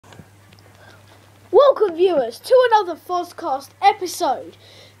Welcome viewers to another Fozcast episode.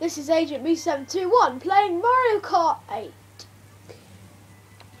 This is Agent Me721 playing Mario Kart 8.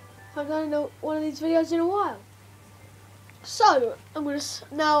 I've done one of these videos in a while. So, I'm going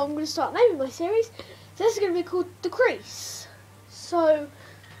to start naming my series. So this is going to be called The CREASE. So,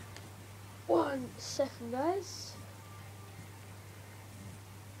 1 second guys.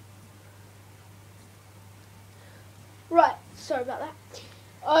 Right, sorry about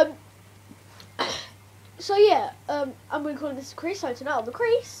that. So yeah, I'm going to call this the CREASE. So tonight on the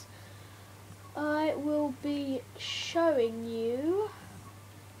CREASE, I will be showing you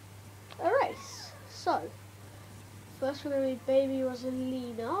a race. So, first we're going to be Baby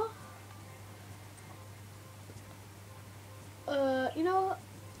Rosalina. You know what?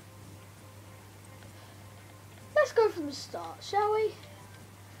 Let's go from the start, shall we?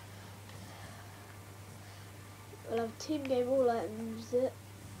 We'll have a team game, all items. I'll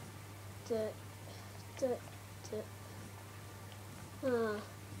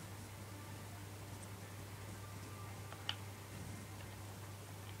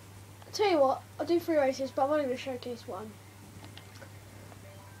tell you what, I'll do 3 races, but I'm only going to showcase one.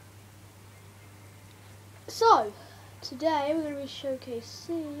 So, today we're going to be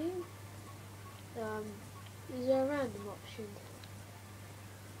showcasing, is there a random option?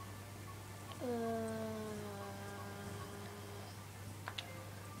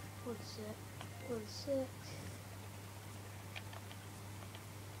 One sec.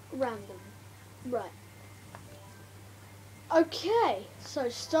 Random. Right. Okay, so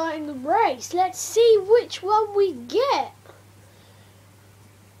starting the race. Let's see which one we get.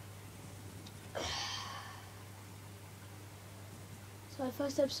 So the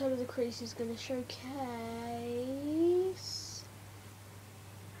first episode of the CREASE is going to showcase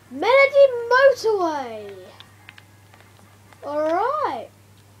Melody Motorway. Alright.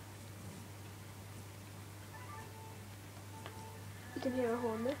 You can hear a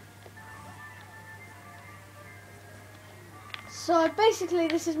horn there. So basically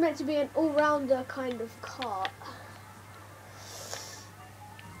this is meant to be an all-rounder kind of kart.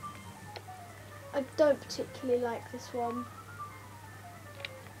 I don't particularly like this one.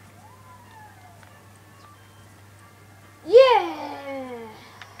 Yeah!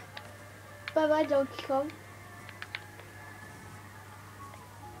 Bye bye Donkey Kong.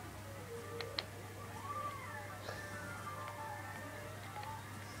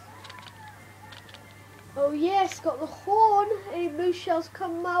 Oh yes, got the horn. Any blue shells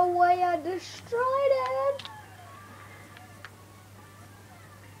come my way, I destroyed it.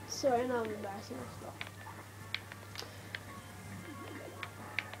 Sorry, now I'm embarrassing myself.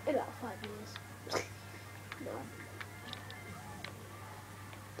 In about 5 years. No.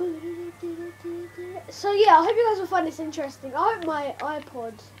 So yeah, I hope you guys will find this interesting. I hope my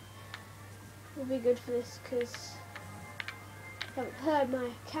iPod will be good for this because I haven't heard my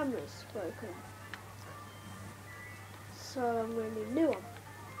camera's broken. So I'm going to need a new one.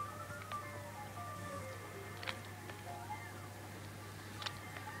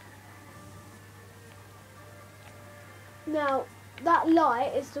 Now, that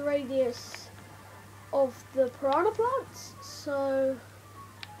light is the radius of the piranha plants, so,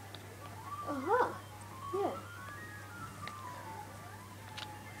 yeah.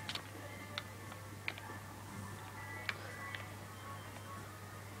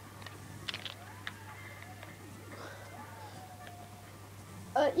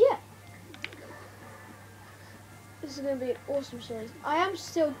 Yeah. This is going to be an awesome series. I am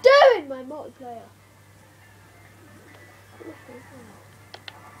still doing my multiplayer.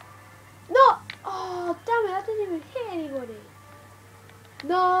 No! Oh, damn it, I didn't even hit anybody.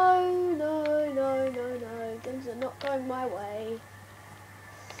 No. Things are not going my way.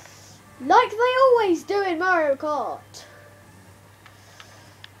 Like they always do in Mario Kart.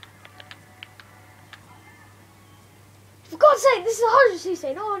 For God's sake, this is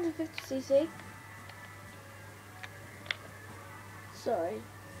 100cc, not 150cc. Sorry.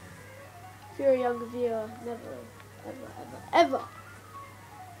 If you're a younger viewer, never, ever.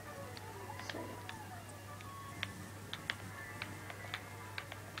 Say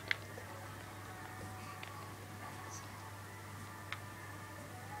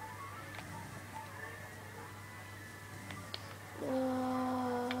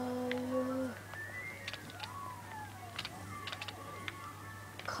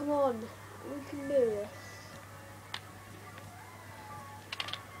Come on, we can do this.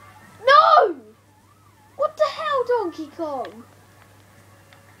 No! What the hell, Donkey Kong?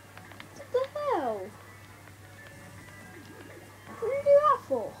 What the hell? What did you do that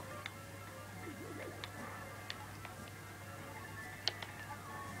for?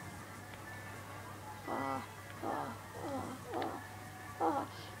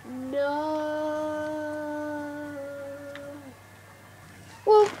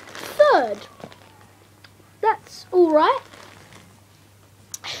 Alright.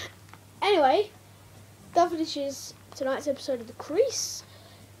 Anyway, that finishes tonight's episode of the Crease.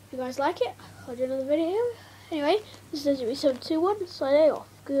 If you guys like it, I'll do another video. Anyway, this is episode 21, signing off.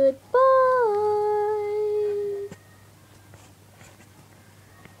 Goodbye.